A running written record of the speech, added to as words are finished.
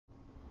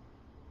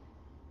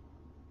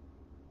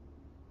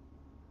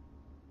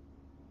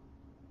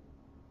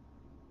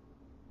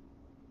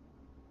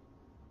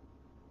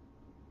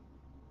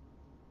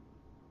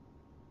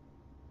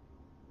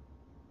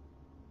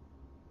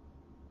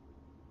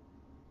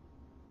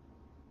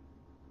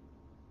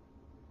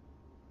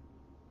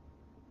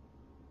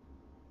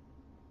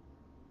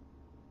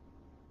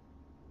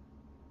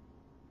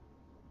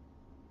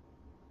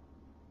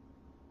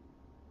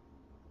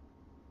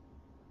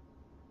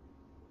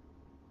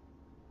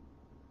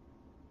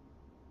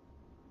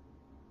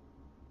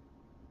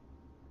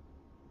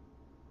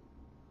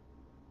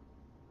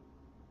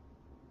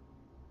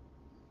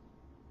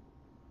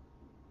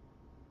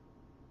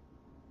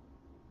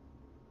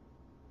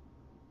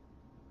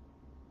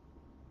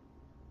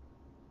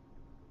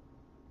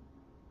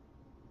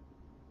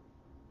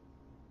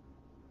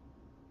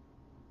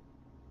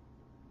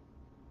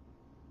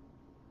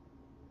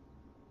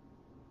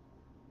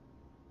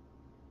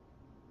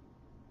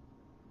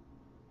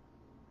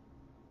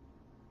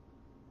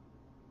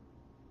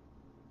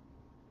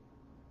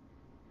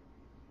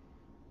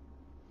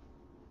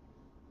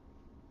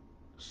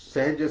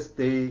Sages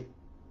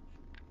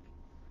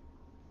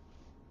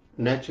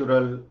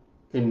natural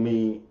in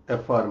me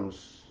affirms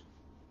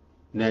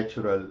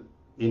natural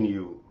in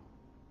you.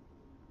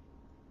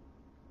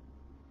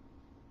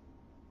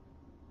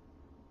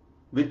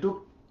 We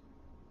took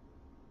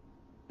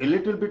a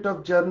little bit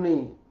of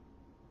journey,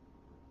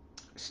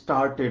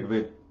 started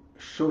with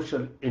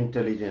social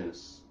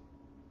intelligence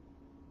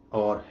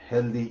or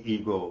healthy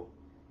ego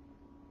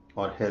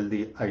or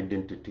healthy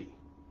identity,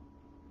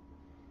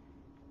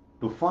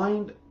 to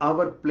find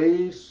our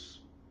place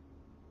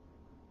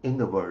in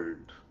the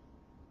world.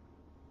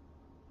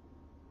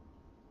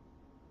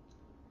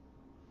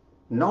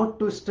 Not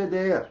to stay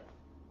there,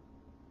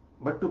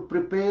 but to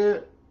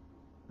prepare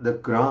the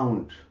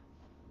ground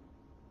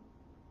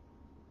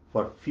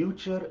for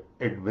future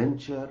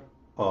adventure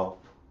of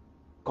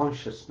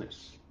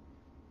consciousness,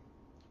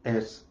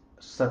 as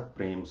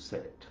Satprem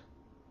said.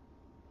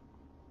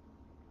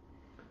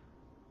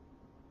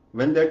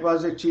 When that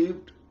was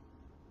achieved,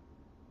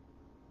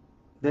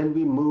 then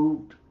we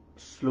moved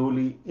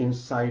slowly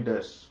inside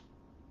us,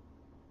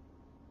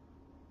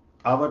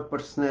 our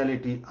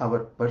personality, our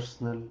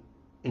personal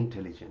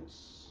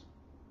intelligence.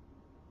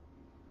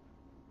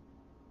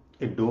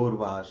 A door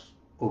was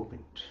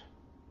opened.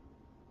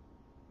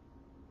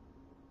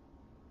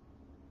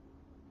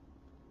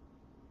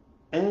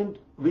 And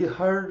we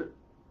heard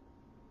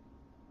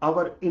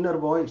our inner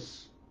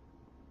voice,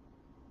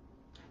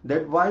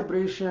 that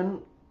vibration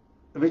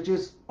which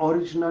is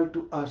original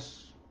to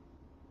us.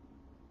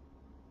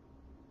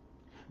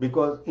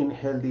 Because in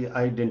healthy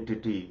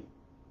identity,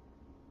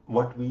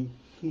 what we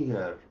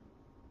hear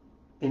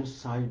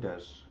inside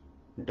us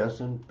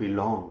doesn't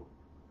belong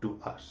to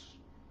us.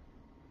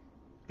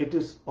 It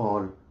is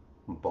all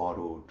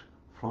borrowed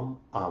from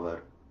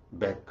our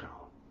background.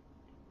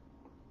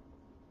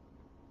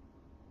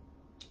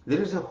 There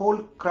is a whole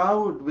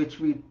crowd which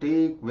we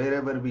take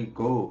wherever we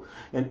go,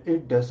 and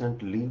it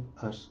doesn't leave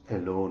us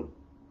alone.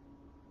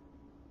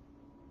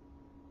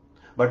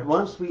 But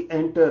once we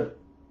enter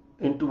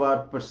into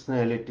our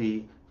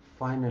personality,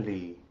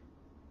 finally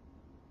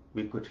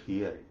we could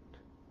hear it,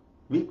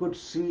 we could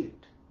see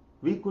it,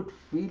 we could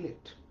feel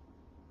it.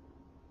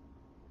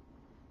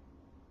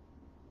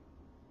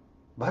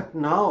 But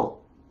now,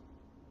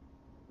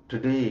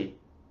 today,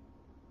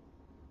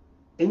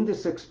 in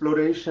this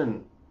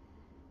exploration,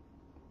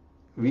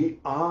 we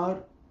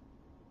are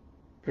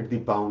at the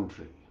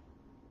boundary.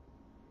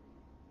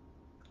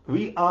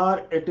 We are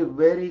at a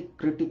very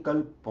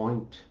critical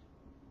point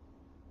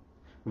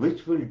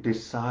which will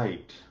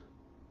decide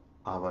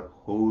our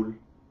whole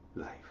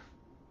life.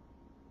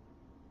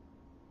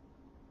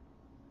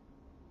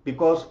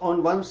 Because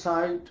on one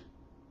side,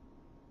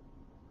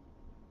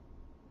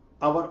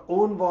 our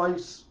own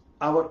voice,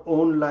 our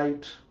own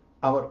light,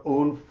 our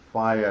own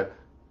fire,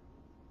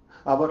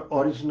 our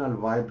original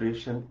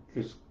vibration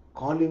is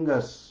calling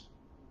us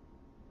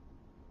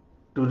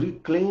to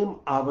reclaim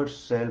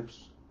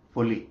ourselves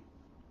fully.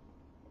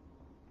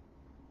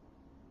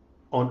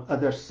 On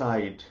other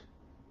side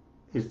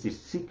is the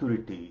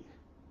security,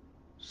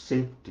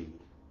 safety,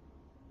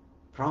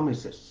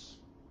 promises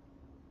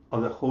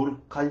of the whole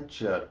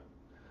culture,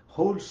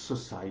 whole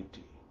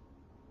society.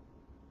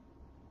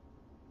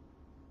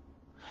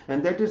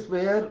 And that is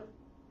where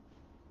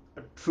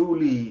a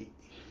truly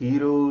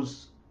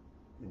hero's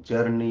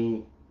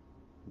journey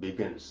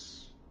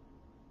begins.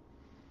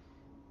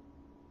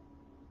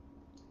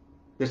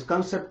 This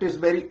concept is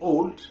very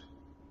old,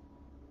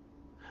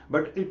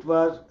 but it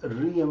was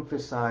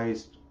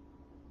re-emphasized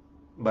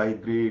by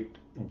great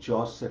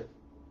Joseph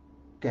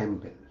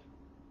Campbell.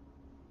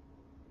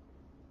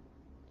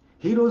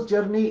 Hero's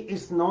journey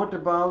is not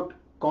about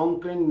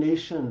conquering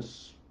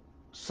nations,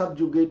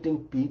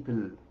 subjugating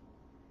people,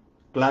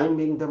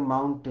 climbing the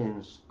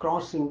mountains,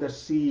 crossing the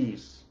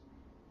seas.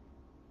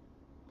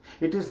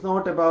 It is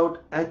not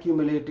about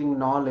accumulating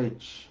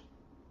knowledge,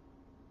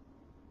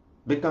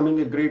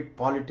 becoming a great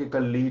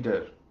political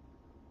leader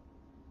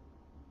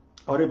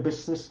or a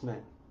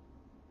businessman,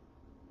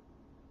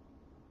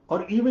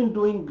 or even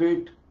doing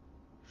great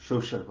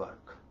social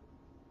work.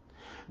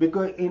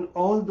 Because in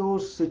all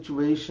those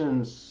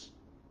situations,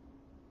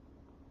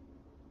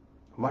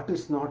 what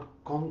is not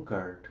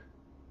conquered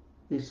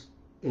is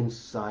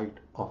inside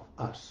of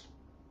us.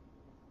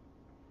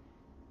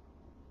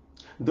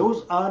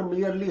 Those are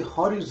merely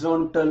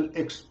horizontal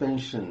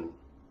expansion,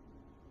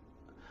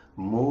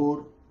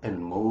 more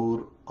and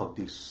more of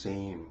the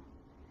same.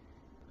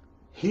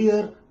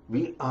 Here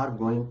we are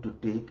going to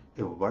take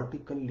a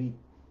vertical leap.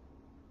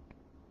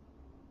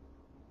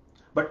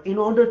 But in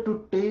order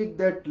to take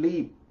that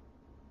leap,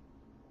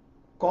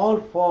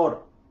 call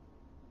for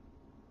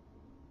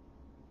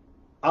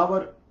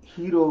our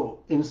hero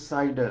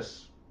inside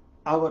us,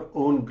 our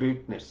own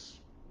greatness.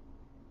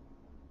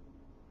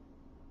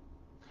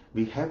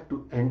 We have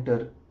to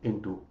enter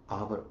into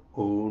our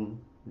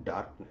own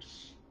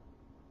darkness.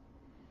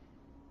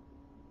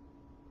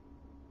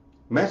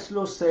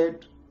 Maslow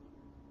said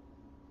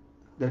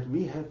that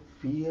we have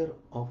fear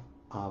of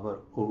our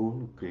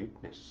own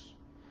greatness.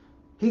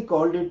 He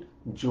called it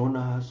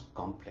Jonah's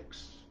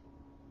complex.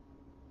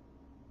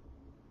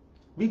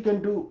 We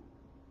can do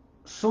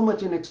so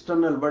much in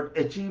external but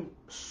achieve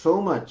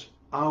so much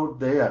out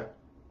there.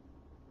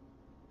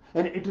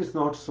 And it is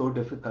not so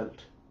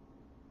difficult.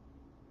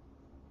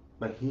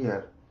 But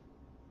here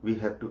we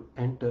have to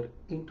enter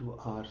into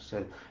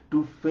ourselves,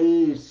 to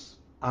face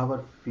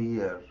our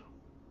fear,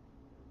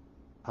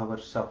 our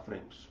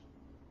sufferings,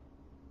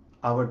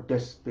 our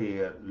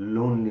despair,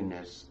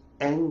 loneliness,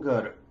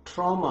 anger,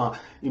 trauma,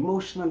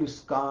 emotional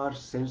scars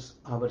since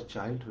our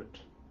childhood.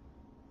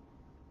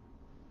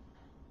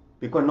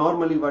 Because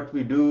normally what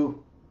we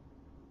do,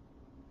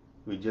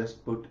 we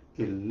just put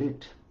a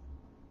lid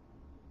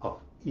of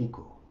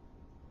ego.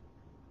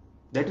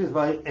 That is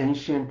why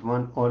ancient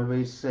one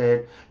always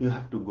said, you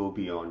have to go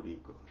beyond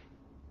ego.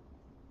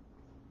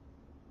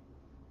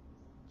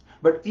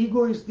 But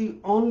ego is the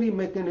only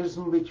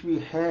mechanism which we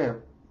have,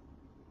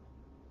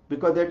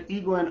 because that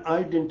ego and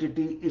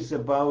identity is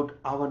about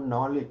our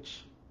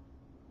knowledge,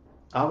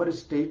 our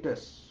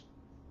status,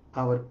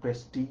 our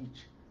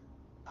prestige,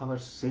 our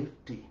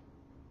safety.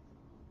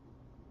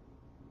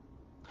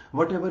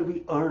 Whatever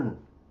we earn,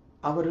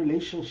 our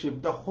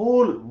relationship, the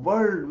whole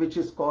world which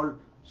is called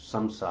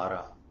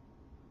samsara.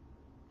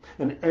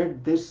 And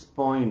at this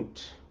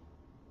point,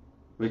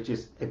 which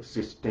is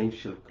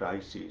existential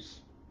crisis,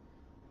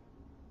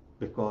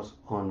 because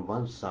on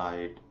one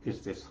side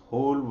is this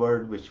whole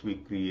world which we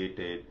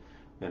created,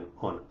 and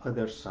on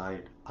other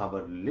side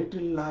our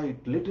little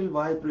light, little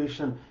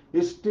vibration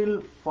is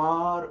still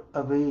far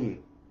away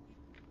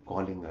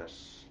calling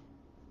us.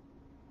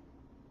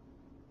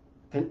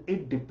 And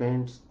it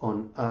depends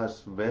on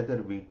us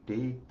whether we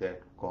take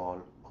that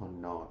call or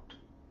not.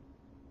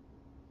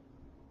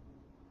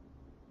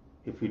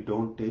 If we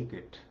don't take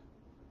it,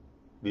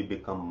 we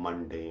become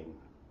mundane.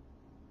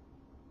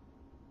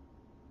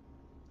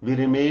 We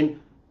remain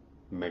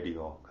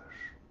mediocre,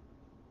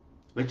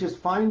 which is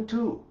fine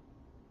too.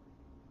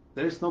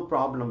 There is no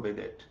problem with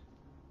it.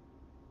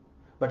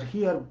 But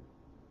here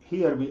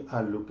we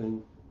are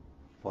looking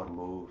for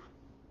more.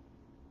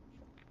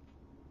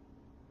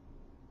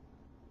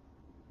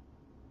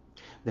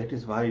 That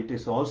is why it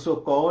is also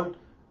called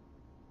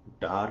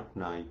dark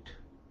night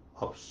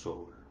of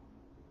soul.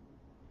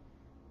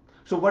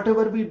 So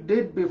whatever we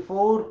did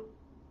before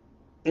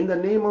in the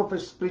name of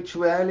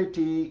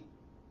spirituality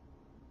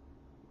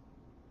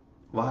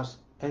was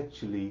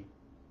actually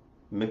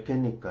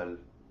mechanical,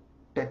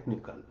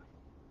 technical.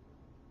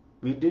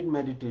 We did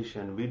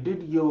meditation, we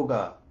did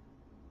yoga,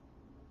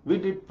 we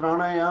did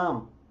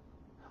pranayam,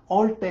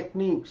 all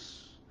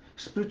techniques.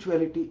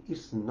 Spirituality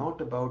is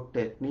not about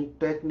technique.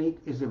 Technique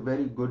is a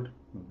very good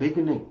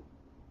beginning.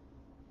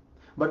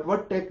 But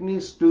what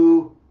techniques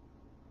do?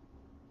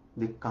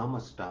 They calm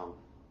us down.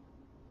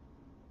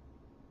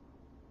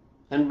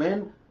 And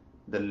when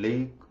the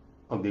lake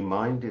of the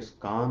mind is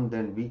calm,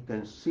 then we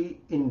can see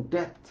in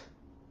depth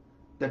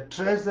the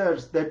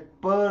treasures,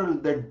 that pearl,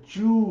 that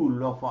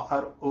jewel of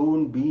our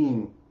own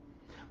being.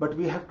 But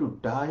we have to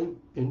dive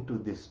into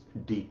this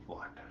deep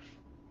water.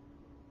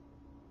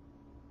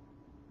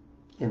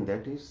 And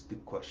that is the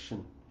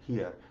question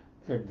here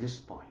at this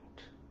point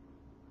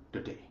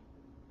today.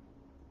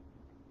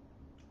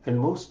 And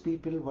most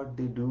people, what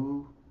they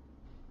do,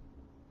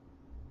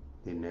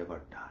 they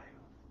never dive.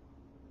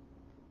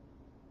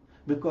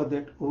 Because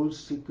that old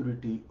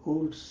security,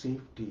 old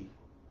safety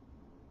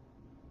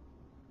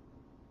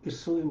is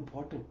so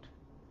important.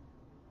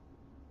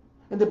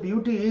 And the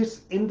beauty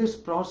is, in this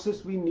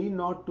process, we need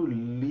not to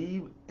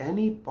leave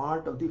any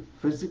part of the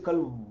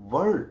physical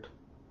world.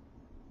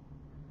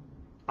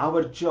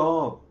 Our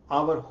job,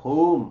 our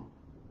home,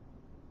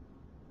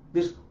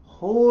 this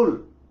whole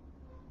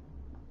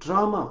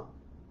drama,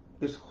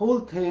 this whole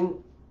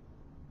thing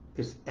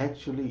is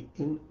actually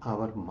in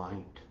our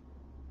mind.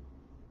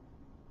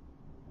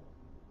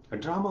 A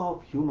drama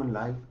of human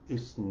life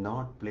is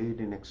not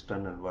played in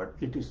external world.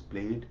 It is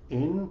played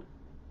in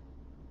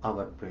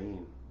our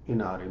brain,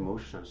 in our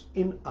emotions,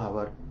 in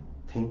our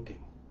thinking.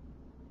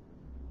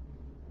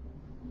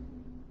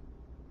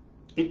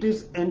 It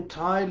is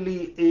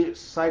entirely a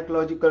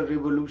psychological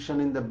revolution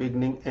in the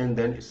beginning, and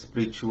then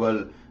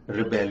spiritual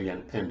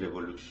rebellion and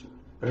revolution.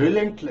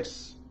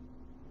 Relentless.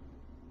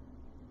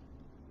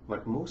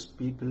 But most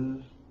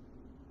people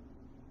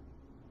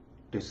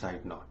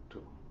decide not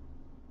to.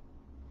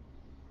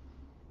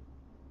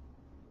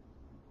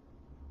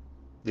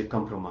 They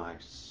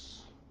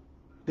compromise.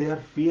 They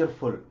are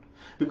fearful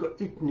because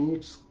it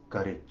needs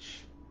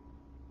courage.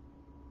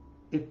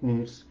 It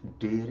needs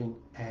daring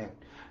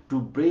act to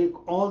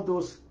break all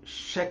those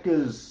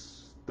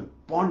shackles, the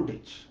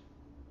bondage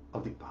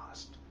of the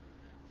past,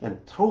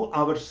 and throw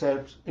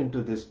ourselves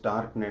into this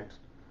darkness,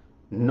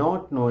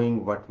 not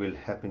knowing what will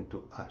happen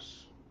to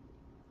us.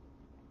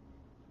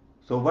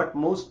 So what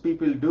most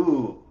people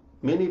do,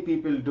 many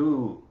people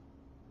do,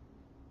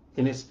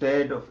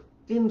 instead of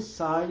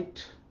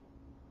insight,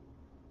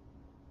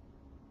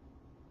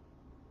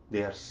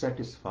 they are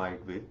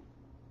satisfied with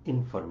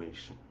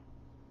information.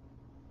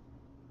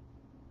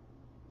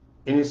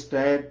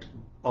 Instead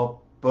of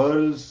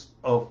pearls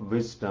of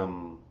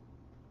wisdom,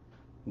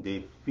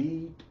 they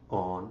feed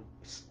on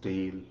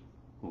stale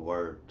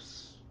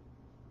words.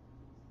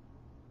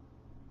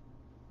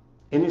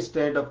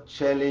 Instead of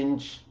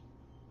challenge,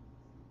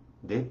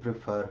 they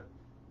prefer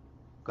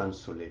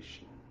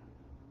consolation.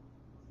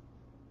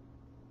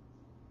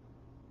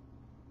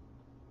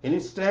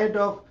 Instead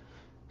of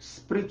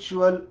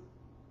spiritual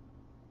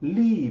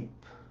leap,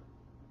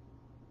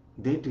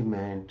 they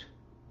demand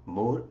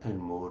more and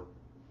more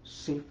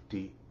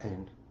safety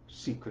and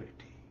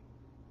security.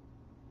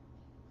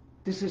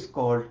 This is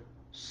called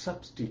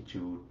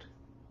substitute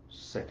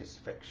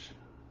satisfaction.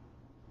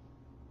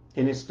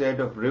 Instead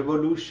of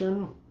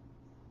revolution,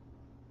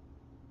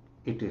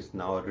 it is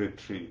now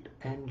retreat,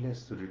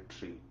 endless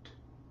retreat.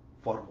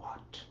 For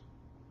what?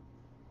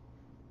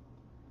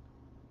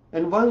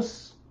 And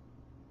once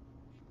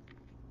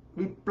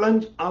we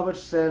plunge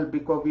ourselves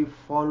because we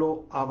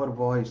follow our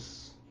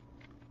voice,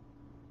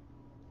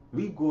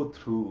 we go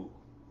through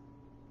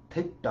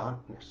thick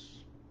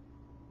darkness.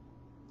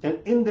 And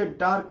in that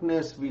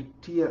darkness we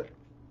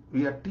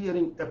are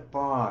tearing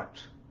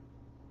apart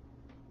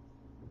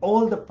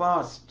all the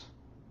past.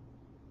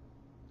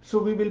 So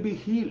we will be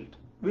healed.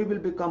 We will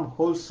become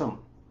wholesome.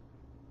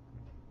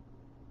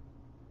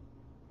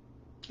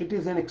 It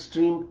is an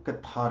extreme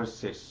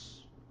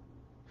catharsis,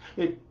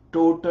 a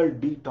total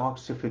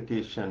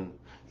detoxification,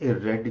 a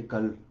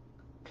radical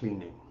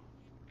cleaning.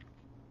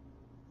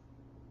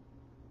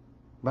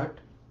 But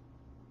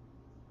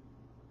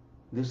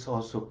this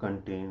also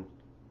contains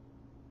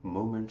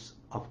moments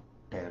of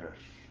terror,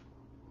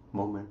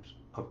 moments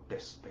of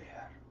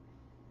despair,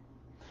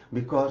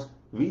 because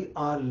we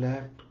are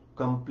left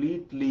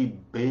completely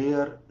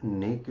bare,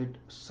 naked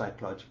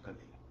psychologically,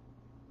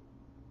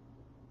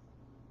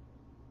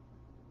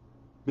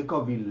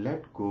 because we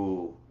let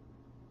go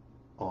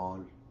all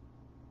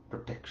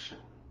protection.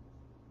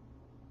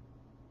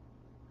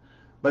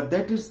 But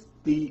that is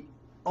the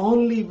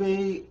only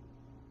way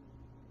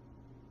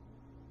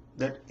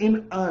that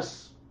in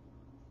us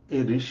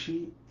a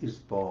rishi is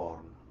born,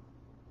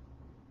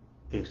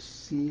 a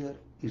seer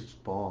is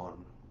born.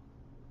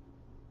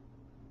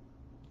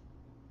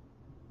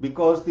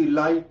 Because the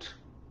light,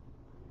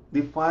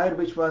 the fire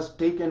which was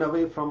taken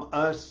away from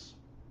us,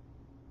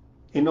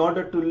 in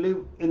order to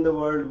live in the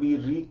world, we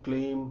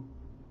reclaim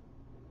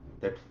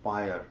that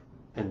fire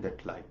and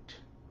that light.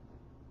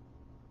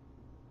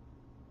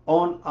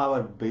 On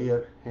our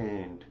bare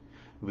hand,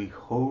 we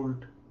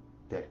hold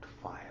that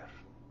fire.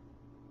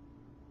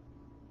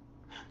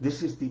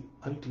 This is the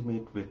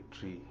ultimate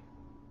victory.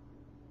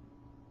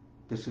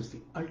 This is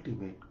the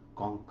ultimate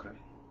conquering.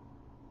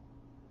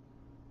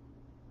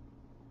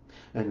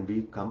 And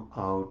we come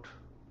out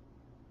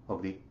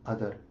of the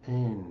other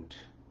end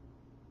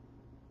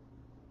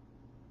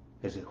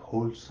as a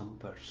wholesome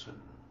person,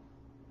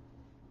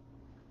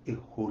 a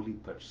holy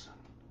person.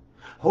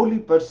 Holy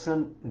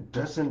person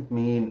doesn't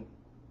mean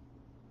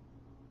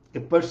a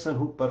person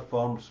who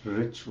performs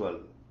ritual,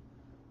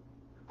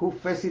 who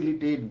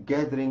facilitate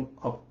gathering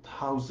of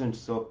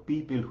thousands of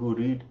people who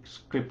read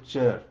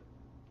scripture.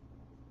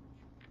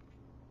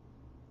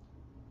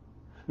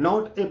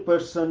 Not a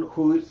person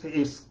who is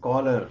a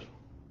scholar.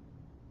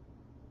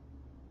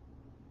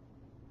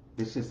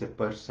 This is a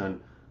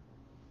person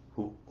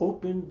who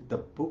opened the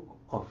book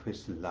of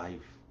his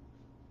life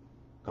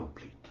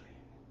completely.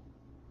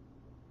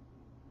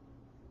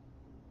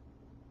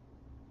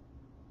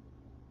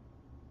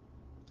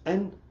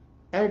 And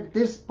at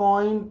this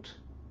point,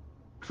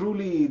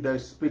 truly the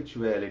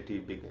spirituality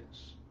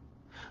begins.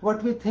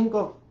 What we think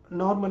of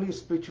normally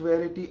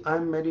spirituality, I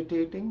am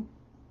meditating,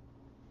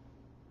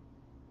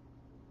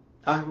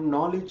 I have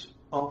knowledge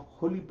of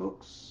holy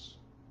books,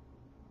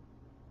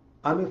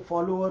 I am a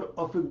follower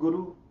of a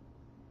guru,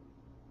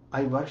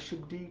 I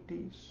worship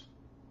deities.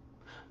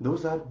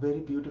 Those are very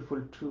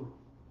beautiful too,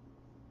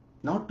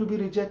 not to be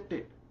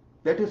rejected.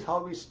 That is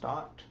how we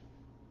start.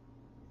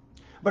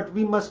 But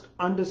we must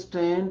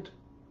understand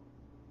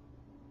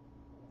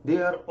they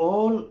are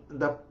all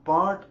the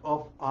part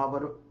of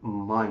our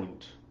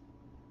mind.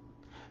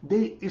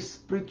 They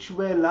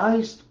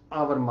spiritualize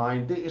our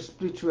mind. They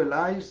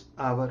spiritualize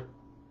our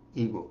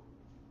ego.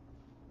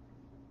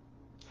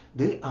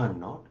 They are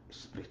not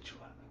spiritual.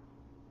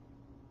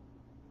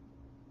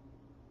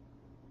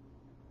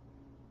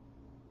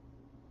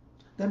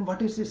 Then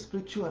what is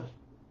spiritual?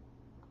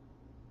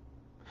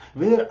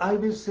 Where I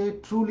will say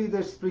truly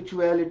the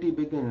spirituality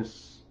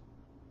begins.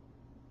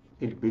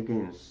 It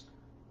begins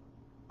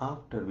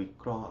after we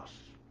cross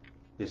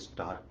this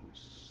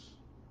darkness.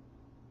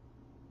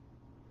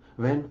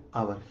 When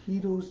our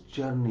hero's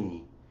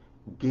journey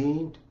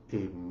gained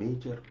a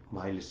major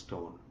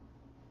milestone.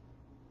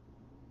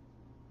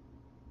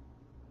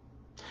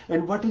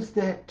 And what is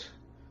that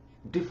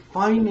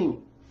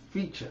defining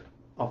feature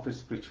of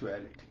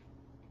spirituality?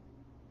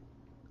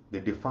 The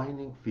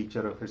defining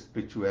feature of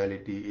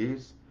spirituality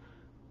is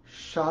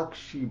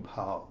Shakshi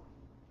Bhav.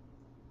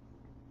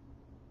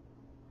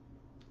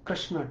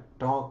 Krishna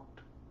talked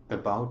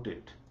about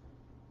it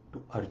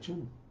to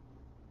Arjun.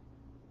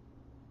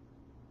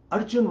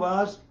 Arjun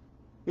was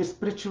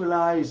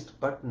spiritualized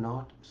but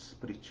not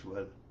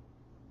spiritual.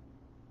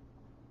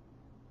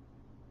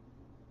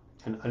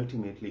 And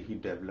ultimately he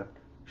developed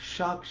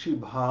Shakshi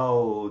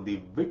Bhav,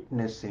 the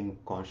witnessing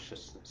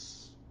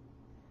consciousness,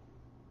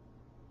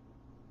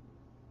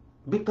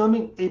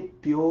 becoming a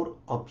pure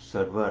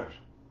observer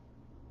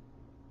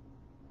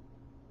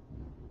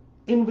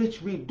in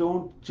which we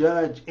don't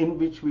judge, in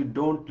which we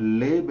don't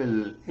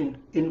label,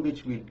 in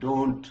which we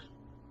don't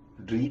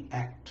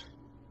react.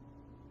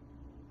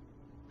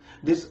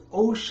 This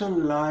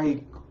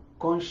ocean-like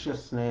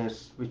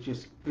consciousness, which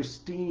is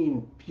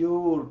pristine,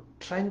 pure,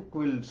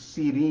 tranquil,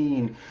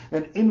 serene,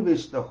 and in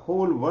which the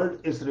whole world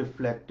is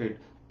reflected,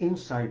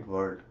 inside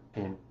world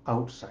and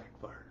outside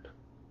world.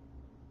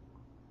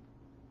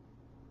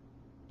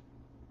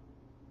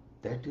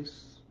 That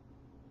is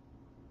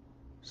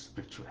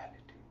spirituality.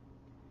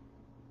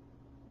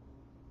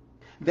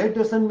 That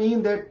doesn't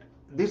mean that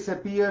this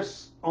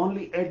appears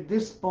only at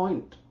this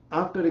point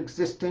after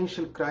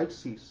existential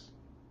crises.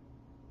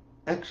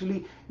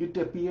 Actually, it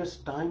appears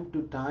time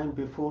to time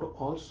before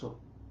also.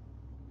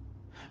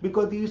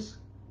 Because these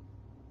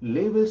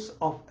levels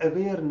of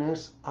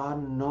awareness are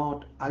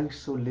not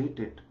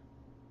isolated,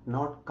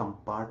 not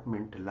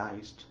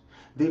compartmentalized.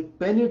 They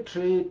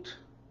penetrate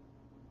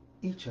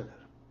each other.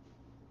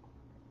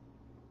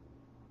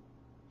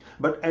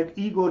 But at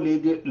ego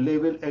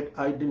level, at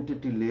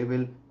identity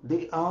level,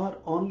 they are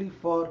only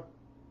for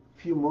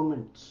few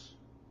moments.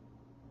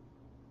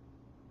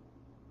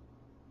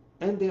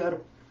 And they are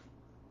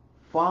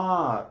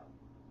far,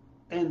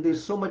 and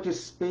there's so much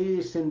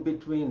space in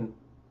between.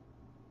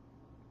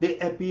 They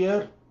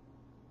appear,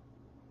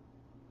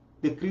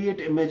 they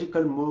create a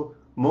magical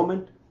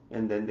moment,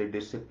 and then they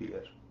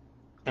disappear,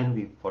 and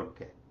we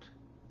forget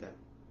them.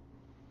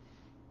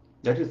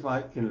 That is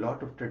why in a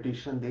lot of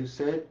tradition they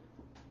said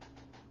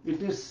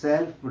it is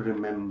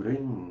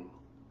self-remembering.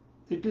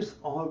 It is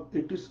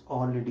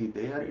already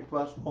there. It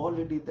was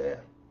already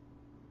there.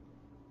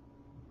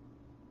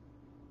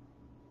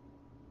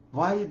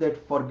 Why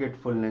that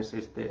forgetfulness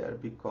is there?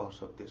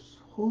 Because of this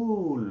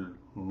whole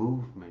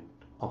movement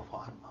of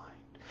our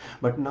mind.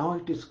 But now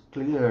it is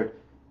cleared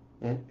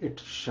and it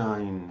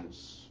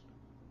shines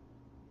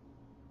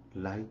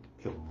like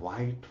a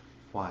white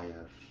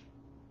fire,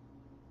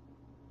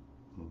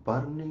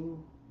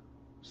 burning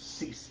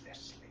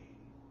ceaselessly.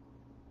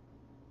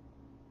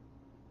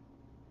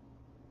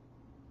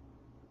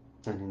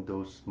 And in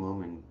those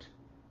moments,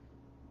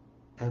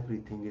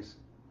 everything is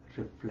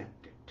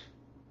reflected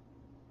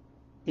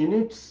in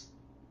its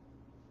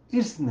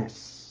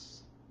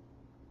isness,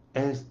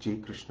 as J.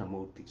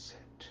 Krishnamurti said,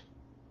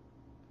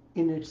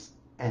 in its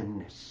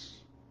emness.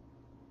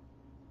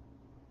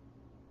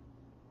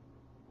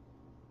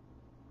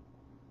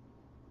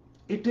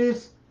 It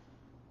is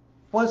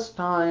first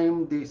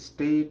time the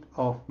state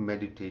of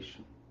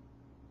meditation.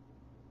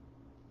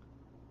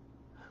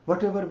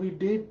 Whatever we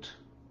did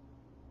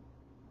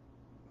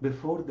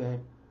before that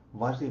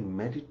was a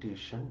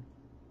meditation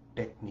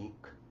technique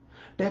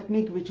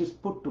which is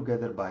put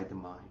together by the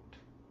mind.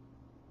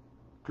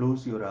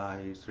 Close your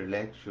eyes,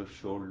 relax your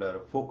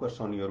shoulder,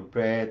 focus on your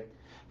breath,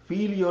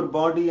 feel your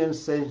body and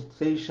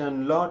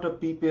sensation. Lot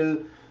of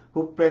people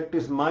who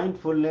practice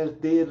mindfulness,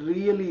 they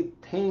really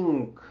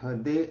think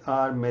they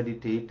are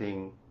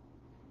meditating.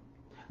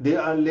 They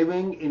are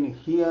living in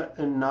here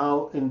and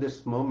now in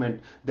this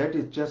moment. That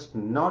is just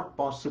not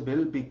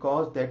possible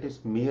because that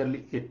is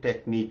merely a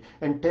technique.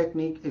 And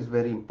technique is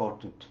very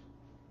important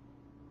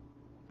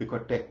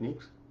because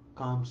techniques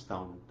calms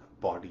down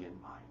the body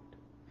and mind.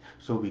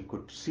 So we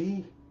could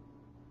see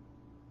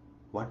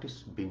what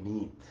is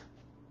beneath,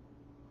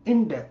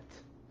 in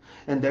depth.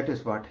 And that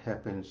is what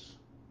happens.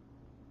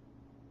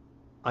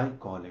 I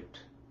call it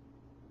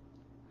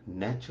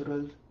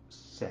natural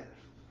self.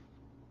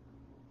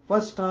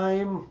 First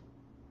time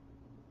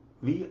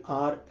we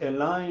are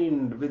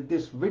aligned with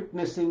this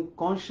witnessing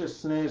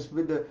consciousness,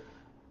 with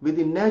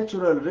the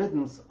natural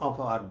rhythms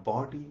of our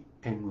body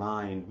and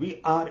mind.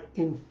 We are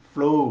in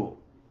flow.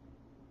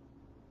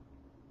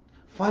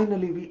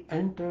 Finally, we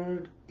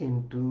entered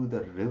into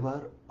the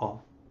river of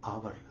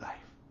our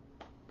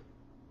life.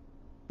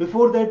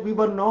 Before that, we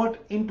were not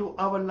into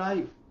our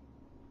life.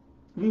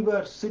 We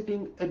were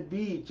sitting at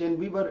beach and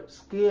we were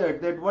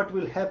scared that what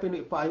will happen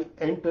if I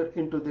enter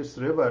into this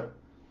river.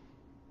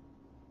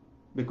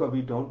 Because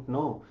we don't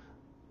know.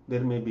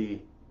 There may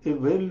be a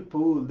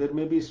whirlpool, there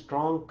may be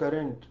strong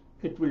current.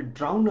 It will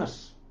drown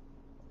us.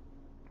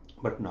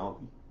 But now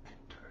we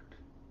entered.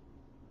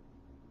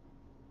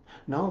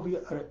 Now we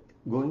are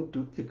going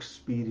to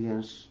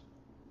experience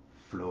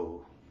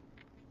flow.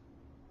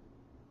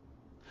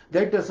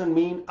 That doesn't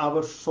mean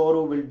our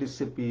sorrow will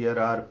disappear,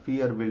 our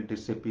fear will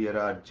disappear,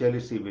 our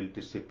jealousy will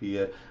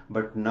disappear.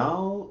 But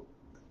now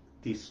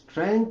the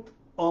strength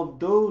of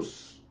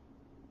those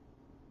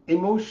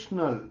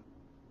emotional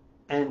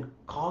and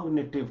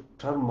cognitive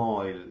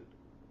turmoil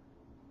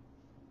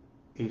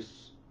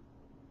is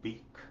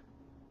weak.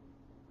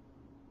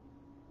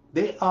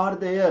 They are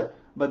there,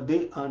 but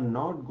they are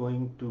not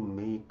going to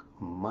make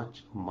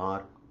much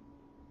mark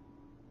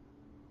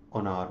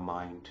on our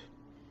mind.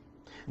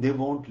 They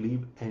won't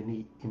leave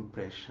any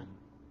impression.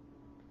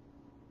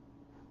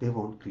 they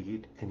won't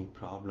create any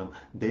problem.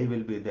 They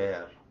will be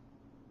there.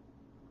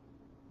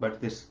 But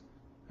this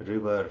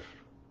river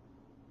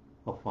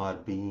of our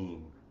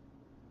being,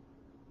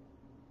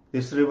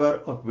 this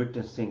river of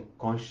witnessing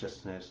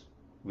consciousness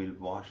will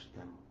wash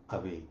them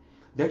away.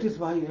 That is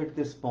why at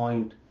this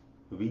point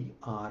we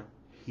are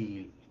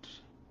healed.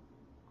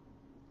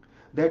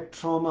 That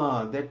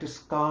trauma, that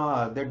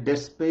scar, that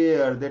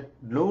despair, that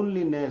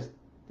loneliness,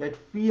 that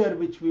fear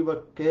which we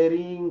were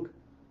carrying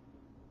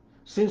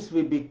since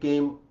we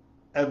became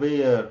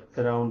aware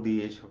around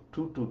the age of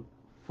 2 to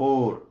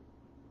 4,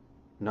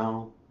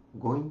 now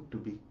going to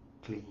be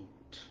cleaned.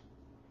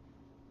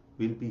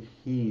 We'll be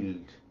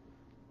healed.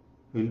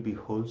 We'll be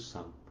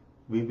wholesome.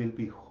 We will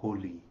be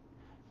holy.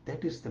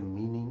 That is the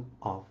meaning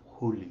of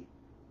holy.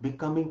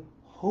 Becoming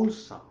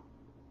wholesome.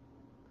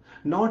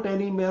 Not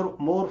any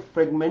more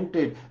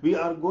fragmented. We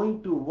are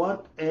going to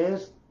work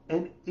as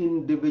an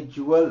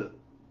individual.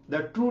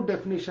 The true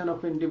definition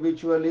of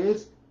individual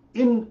is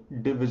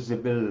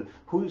indivisible,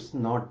 who is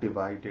not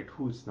divided,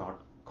 who is not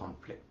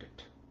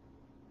conflicted.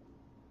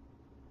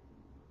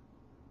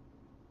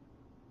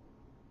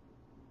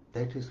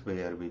 That is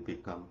where we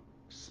become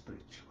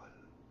spiritual.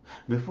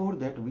 Before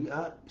that, we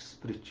are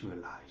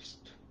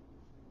spiritualized.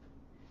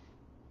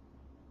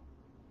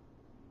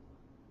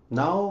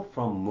 Now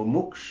from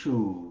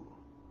Mumukshu.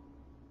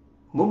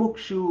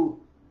 Mumukshu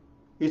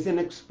is an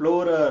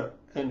explorer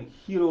and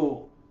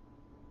hero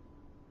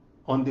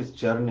on this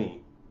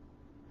journey.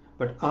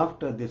 But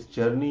after this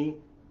journey,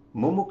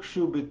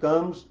 Mumukshu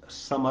becomes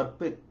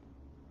Samarpit.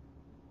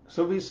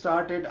 So we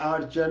started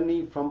our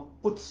journey from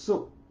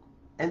Utsuk,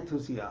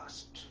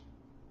 enthusiast.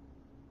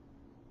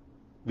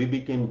 We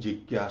became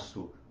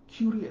Jigyasu,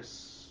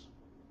 curious.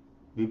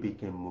 We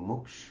became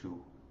Mumukshu,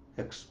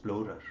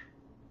 explorer.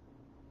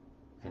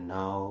 And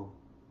now,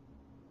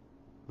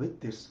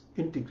 with this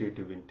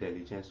integrative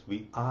intelligence,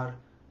 we are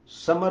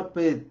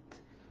Samarpit.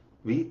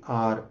 We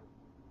are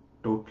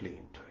totally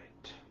into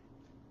it.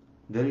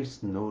 There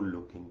is no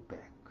looking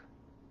back.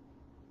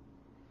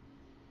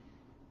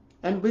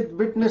 And with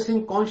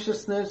witnessing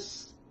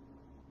consciousness,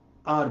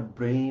 our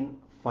brain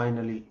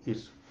finally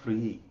is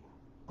free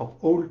of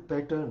old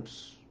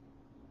patterns.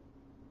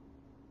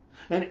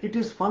 And it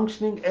is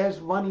functioning as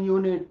one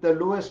unit, the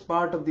lowest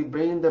part of the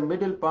brain, the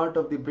middle part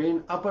of the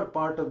brain, upper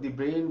part of the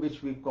brain,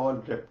 which we call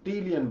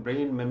reptilian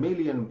brain,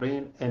 mammalian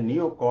brain, and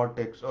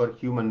neocortex or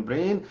human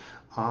brain,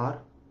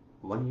 are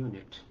one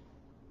unit.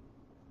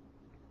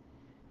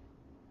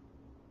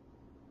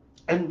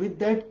 And with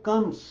that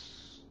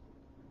comes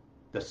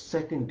the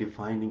second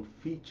defining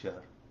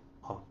feature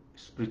of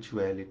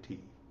spirituality,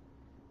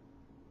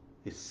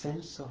 a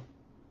sense of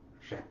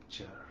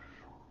rapture,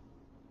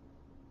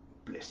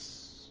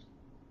 bliss,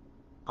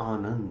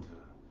 Anand,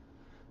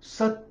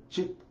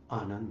 Satchit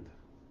Anand.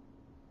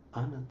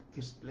 Anand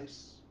is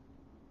bliss.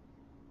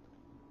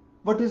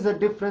 What is the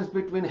difference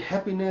between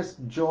happiness,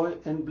 joy,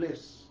 and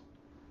bliss?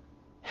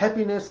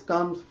 Happiness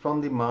comes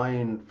from the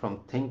mind, from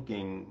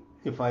thinking.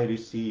 If I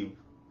receive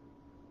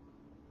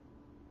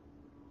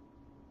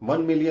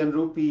 1 million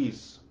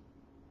rupees,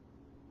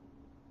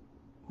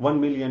 $1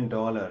 million,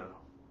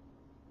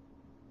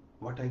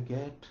 what I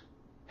get?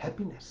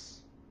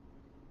 Happiness.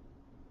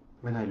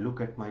 When I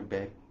look at my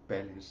bank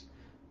balance,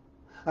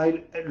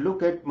 I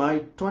look at my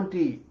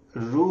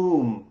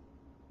 20-room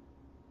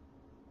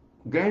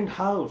grand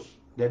house,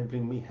 that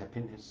bring me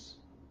happiness.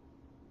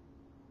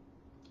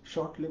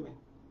 Short living.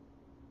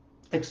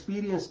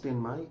 Experienced in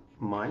my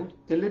mind,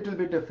 a little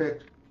bit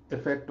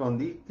effect on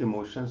the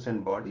emotions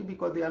and body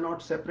because they are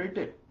not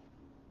separated.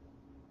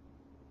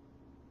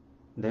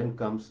 Then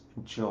comes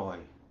joy.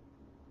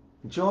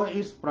 Joy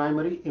is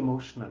primary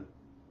emotional.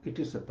 It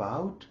is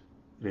about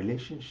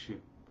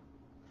relationship,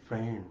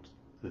 friends,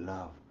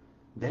 love.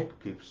 That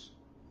gives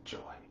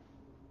joy.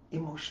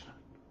 Emotional.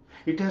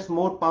 It has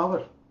more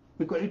power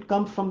because it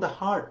comes from the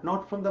heart,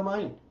 not from the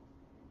mind.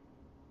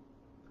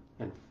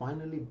 And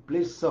finally,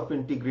 bliss of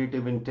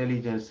integrative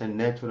intelligence and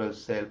natural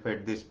self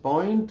at this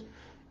point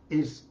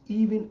is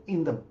even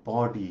in the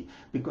body,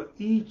 because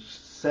each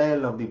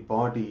cell of the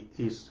body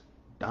is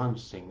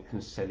dancing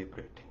and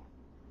celebrating.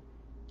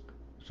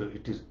 So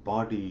it is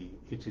body,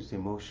 it is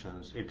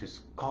emotions, it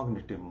is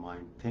cognitive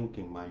mind,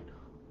 thinking mind.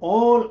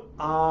 All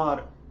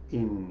are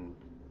in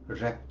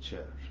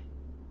rapture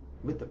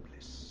with the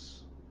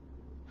bliss.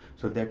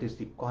 So that is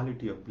the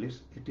quality of bliss.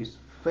 It is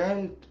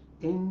felt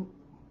in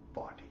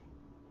body.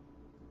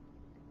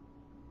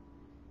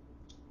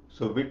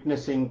 So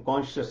witnessing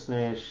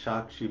consciousness,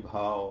 Shakshi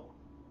Bhav,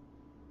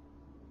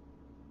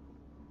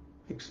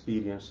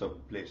 experience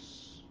of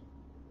bliss.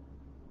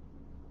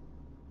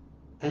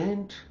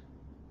 And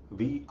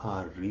we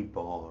are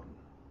reborn.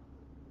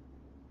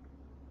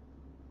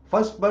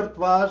 First birth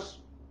was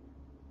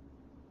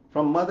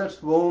from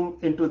mother's womb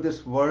into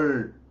this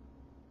world.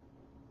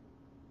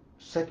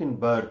 Second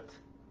birth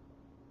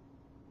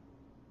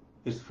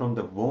is from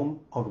the womb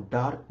of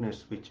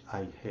darkness which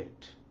I hid.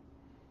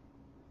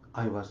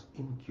 I was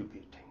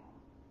incubating.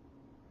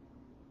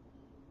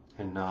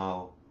 And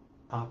now,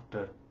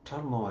 after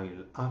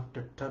turmoil,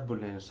 after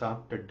turbulence,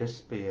 after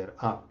despair,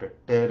 after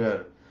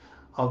terror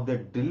of the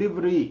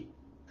delivery.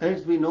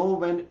 As we know,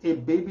 when a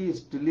baby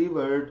is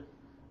delivered,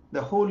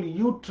 the whole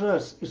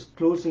uterus is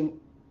closing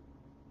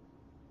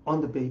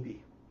on the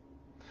baby.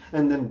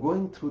 And then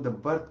going through the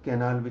birth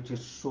canal, which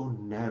is so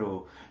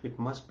narrow, it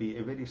must be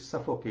a very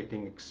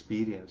suffocating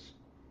experience.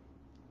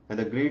 And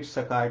the great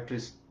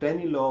psychiatrist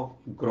Stanislav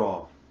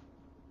Grof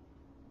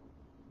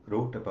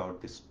wrote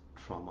about this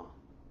trauma,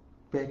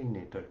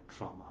 perinatal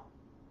trauma.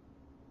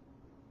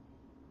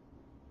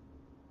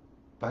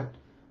 But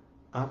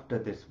after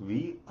this,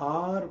 we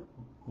are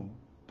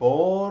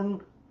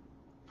born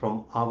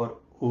from our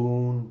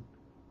own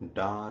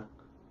dark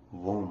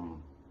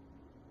womb.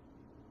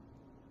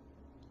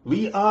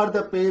 We are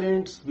the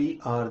parents, we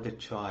are the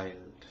child.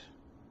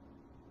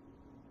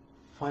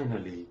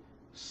 Finally,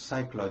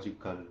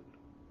 psychological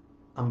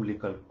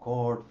umbilical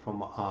cord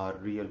from our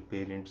real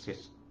parents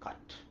is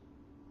cut.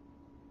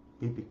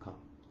 We become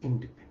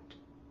independent.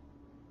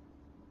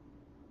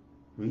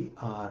 We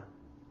are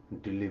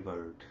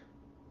delivered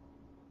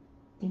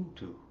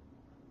into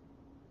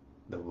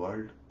the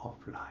world of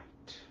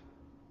light,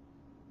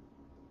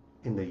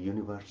 in the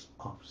universe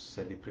of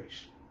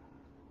celebration.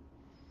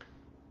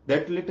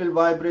 That little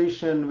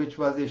vibration which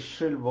was a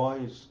shrill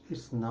voice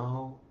is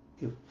now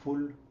a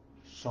full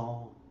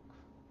song.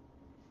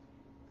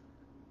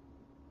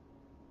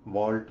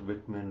 Walt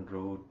Whitman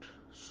wrote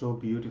so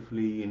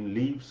beautifully in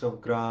Leaves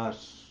of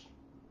Grass,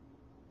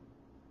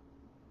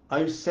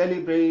 I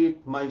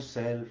celebrate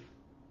myself,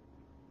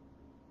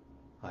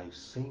 I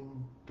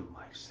sing to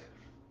myself.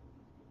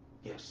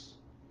 Yes,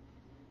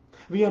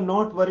 we are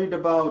not worried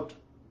about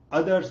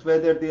others,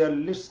 whether they are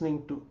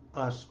listening to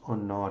us or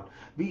not.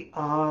 We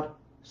are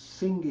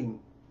singing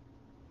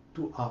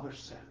to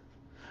ourselves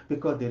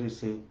because there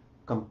is a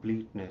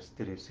completeness,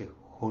 there is a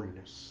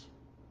wholeness.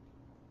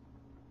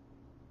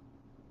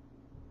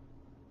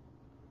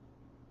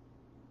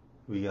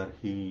 We are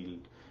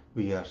healed,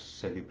 we are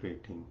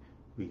celebrating,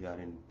 we are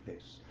in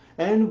bliss.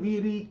 And we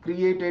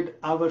recreated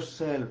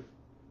ourselves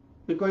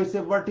because it's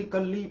a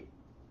vertical leap.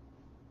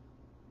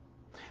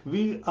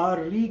 We are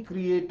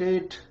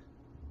recreated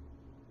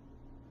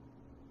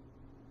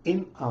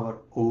in our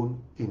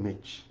own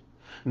image,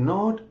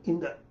 not in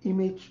the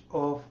image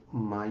of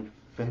my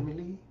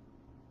family,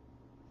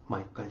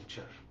 my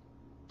culture.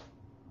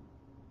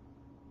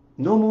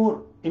 No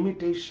more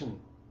imitation,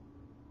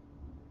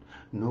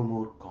 no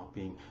more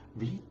copying.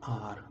 We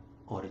are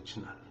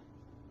original.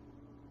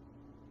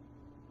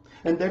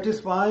 And that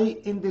is why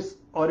in this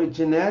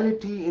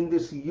originality, in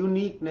this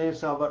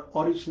uniqueness, our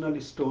original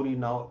story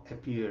now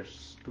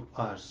appears to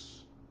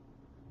us.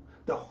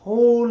 The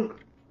whole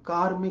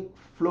karmic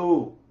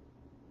flow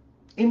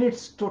in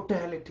its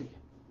totality.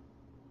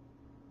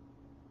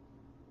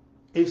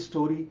 A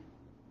story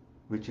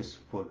which is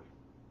full.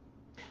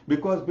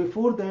 Because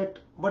before that,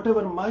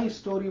 whatever my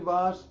story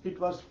was, it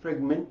was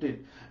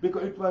fragmented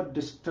because it was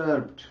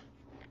disturbed.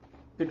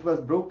 It was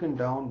broken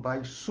down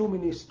by so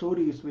many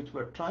stories which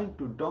were trying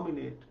to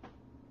dominate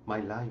my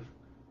life.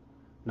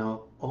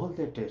 Now all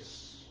that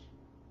is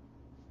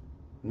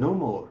no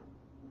more.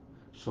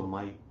 So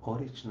my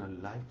original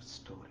life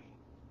story,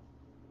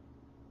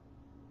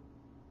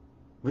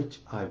 which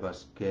I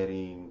was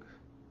carrying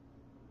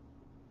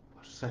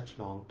for such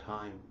long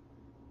time,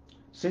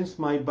 since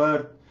my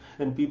birth,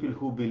 and people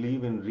who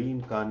believe in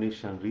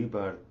reincarnation,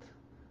 rebirth,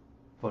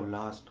 for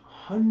last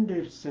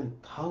hundreds and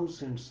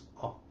thousands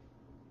of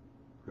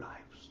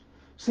lives,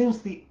 since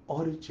the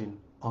origin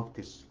of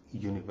this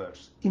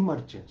universe,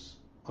 emergence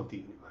of the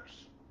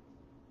universe.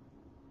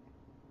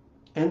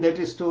 And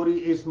that story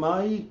is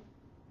my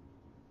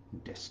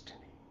destiny.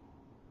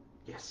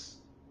 Yes,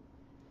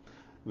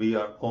 we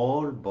are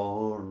all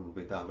born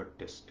with our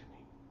destiny.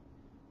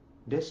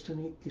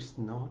 Destiny is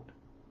not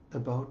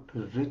about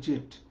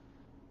rigid.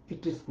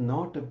 It is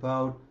not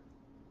about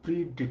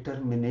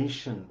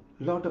predetermination.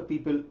 A lot of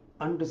people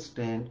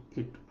understand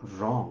it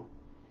wrong.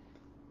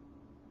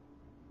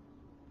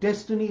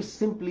 Destiny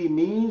simply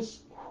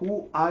means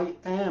who I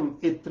am,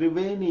 a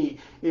Triveni,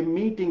 a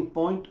meeting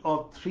point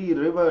of three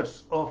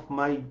rivers of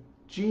my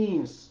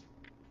genes,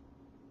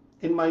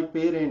 in my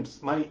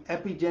parents, my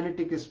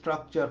epigenetic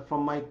structure,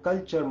 from my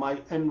culture, my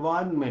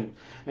environment,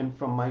 and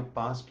from my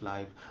past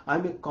life.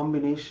 I'm a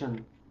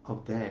combination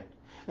of that.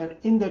 And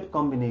in that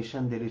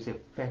combination, there is a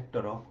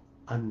factor of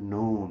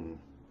unknown.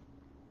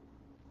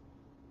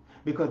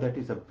 Because that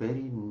is the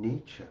very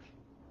nature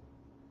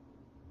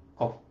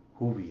of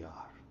who we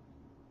are.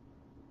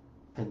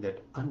 And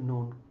that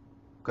unknown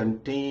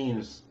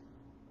contains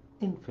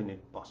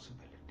infinite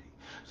possibility.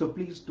 So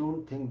please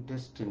don't think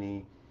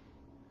destiny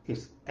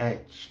is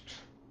etched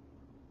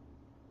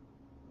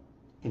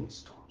in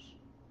stones.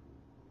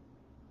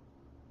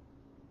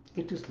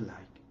 It is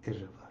like a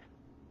river.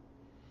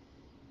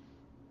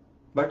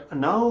 But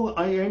now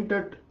I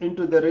entered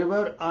into the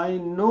river, I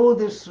know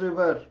this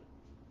river.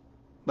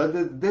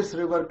 But this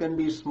river can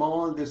be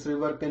small, this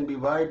river can be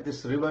wide,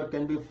 this river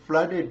can be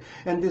flooded,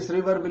 and this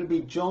river will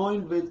be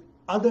joined with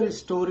other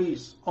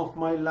stories of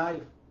my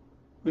life.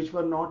 which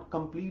were not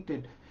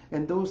completed.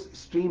 And those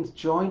streams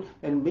join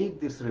and make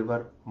this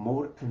river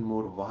more and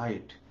more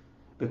wide.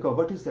 Because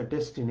what is the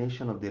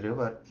destination of the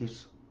river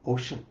is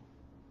ocean.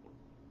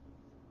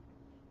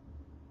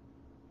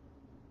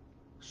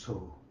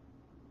 So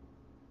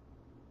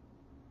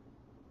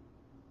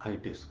I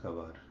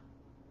discover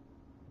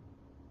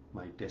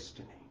my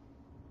destiny.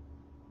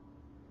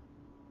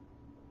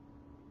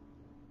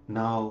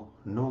 Now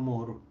no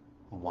more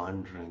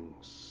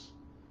wanderings.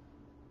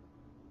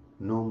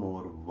 No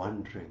more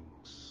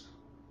wanderings.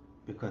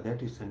 Because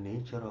that is the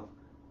nature of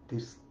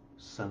this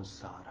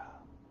samsara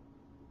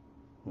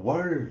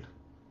world.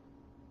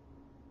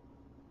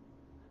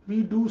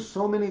 We do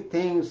so many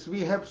things,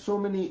 we have so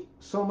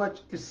much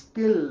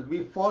skill,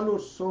 we follow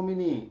so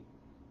many,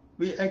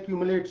 we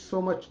accumulate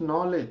so much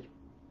knowledge.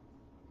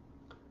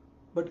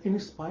 But in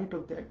spite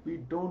of that, we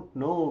don't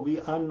know, we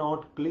are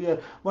not clear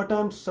what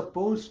I'm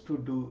supposed to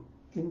do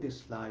in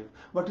this life.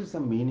 What is the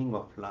meaning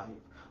of life?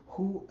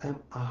 Who am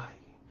I?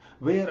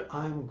 Where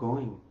I am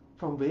going?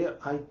 From where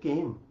I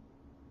came?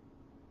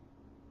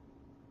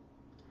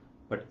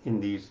 But in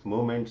these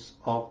moments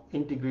of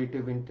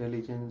integrative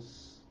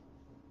intelligence,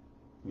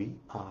 we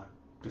are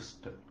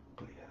crystal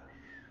clear.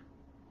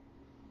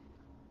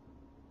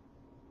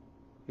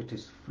 It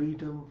is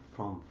freedom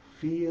from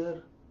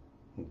fear,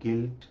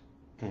 guilt,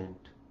 and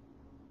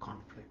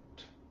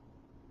conflict.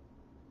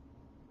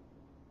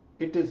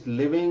 It is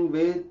living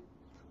with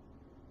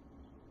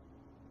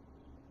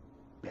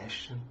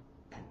passion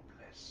and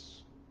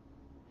bliss.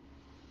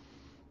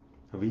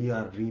 We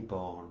are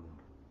reborn.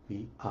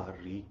 We are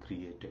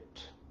recreated.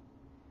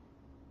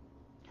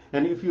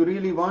 And if you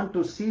really want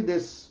to see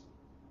this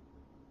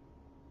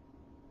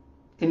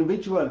in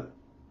visual,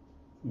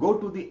 go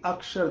to the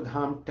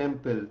Akshardham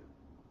temple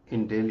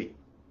in Delhi.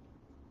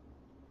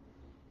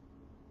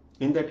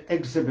 In that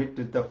exhibit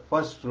is the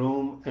first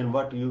room, and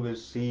what you will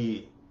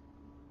see,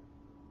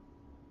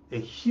 a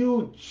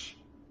huge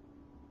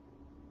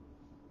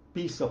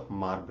piece of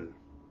marble.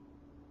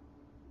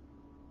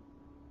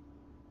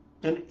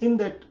 And in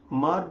that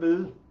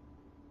marble,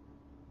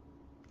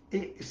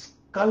 a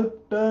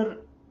sculptor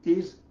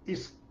is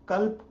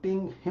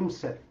sculpting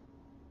himself.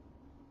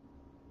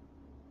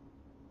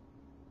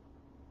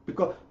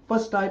 Because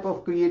first type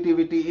of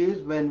creativity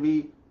is when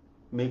we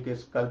make a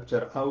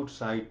sculpture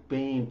outside,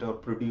 paint or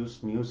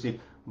produce music.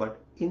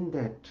 But in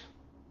that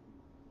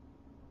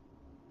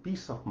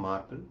piece of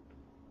marble,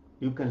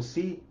 you can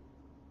see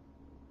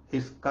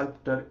a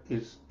sculptor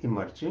is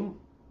emerging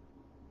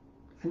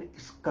and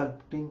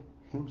sculpting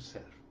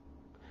himself.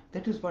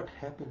 That is what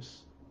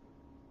happens.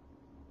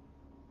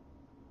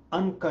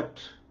 Uncut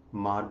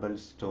marble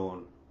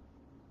stone.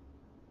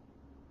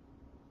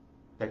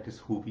 That is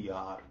who we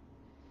are.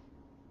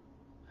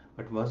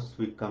 But once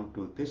we come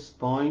to this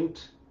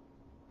point,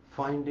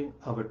 finding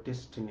our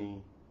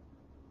destiny,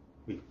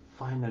 we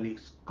finally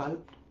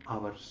sculpt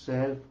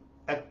ourselves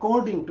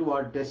according to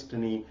our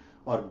destiny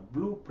or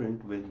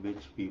blueprint with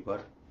which we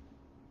were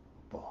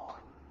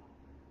born.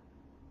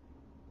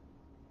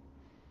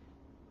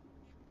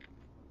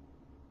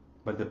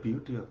 But the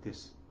beauty of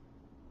this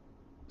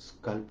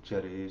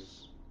sculpture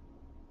is,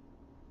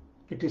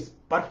 it is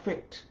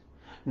perfect,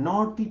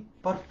 not the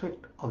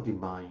perfect of the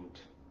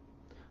mind.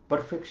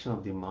 Perfection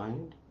of the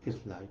mind is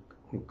like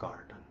a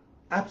garden,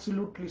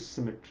 absolutely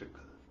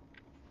symmetrical.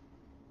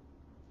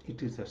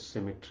 It is a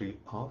symmetry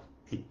of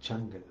a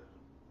jungle,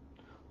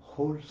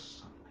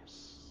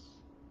 wholesomeness.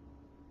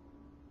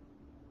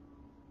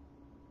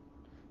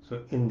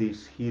 So in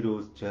this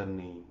hero's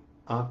journey,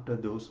 after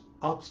those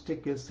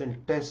obstacles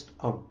and tests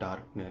of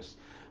darkness,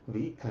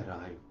 we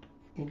arrived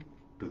into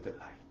the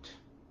light.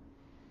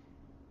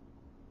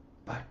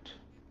 But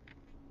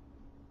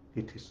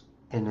it is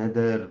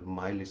another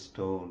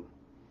milestone.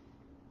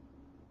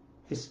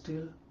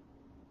 Still,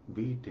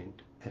 we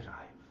didn't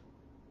arrive.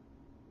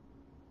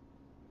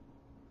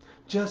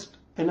 Just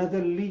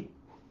another leap,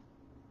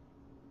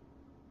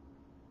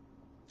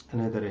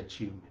 another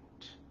achievement.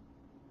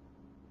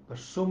 But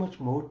so much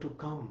more to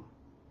come.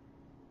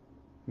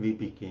 We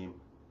became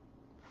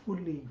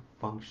fully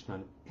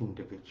functional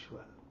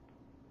individual.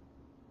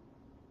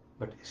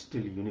 But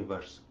still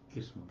universe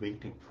is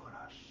waiting for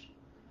us.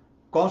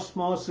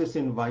 Cosmos is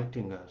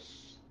inviting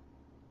us.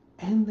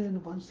 And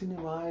then once in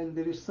a while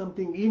there is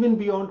something even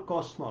beyond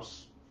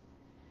cosmos.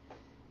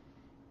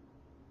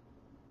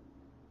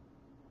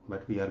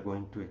 But we are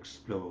going to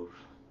explore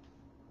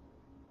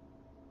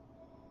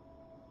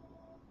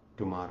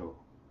tomorrow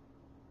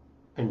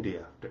and day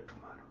after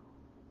tomorrow.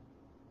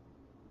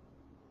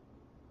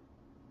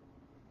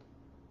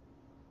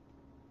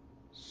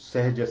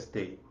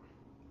 Sahajaste.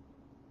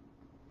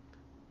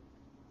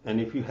 And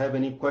if you have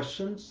any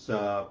questions,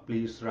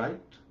 please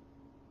write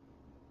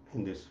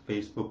in this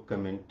Facebook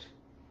comment,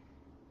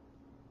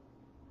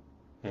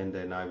 and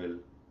then I will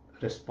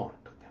respond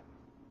to them.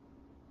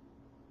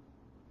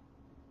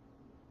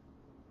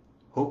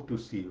 Hope to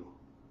see you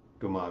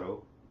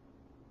tomorrow,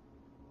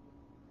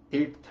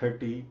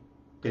 8:30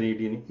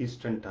 Canadian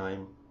Eastern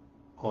Time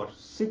or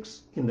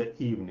 6 in the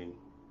evening,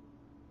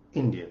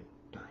 Indian.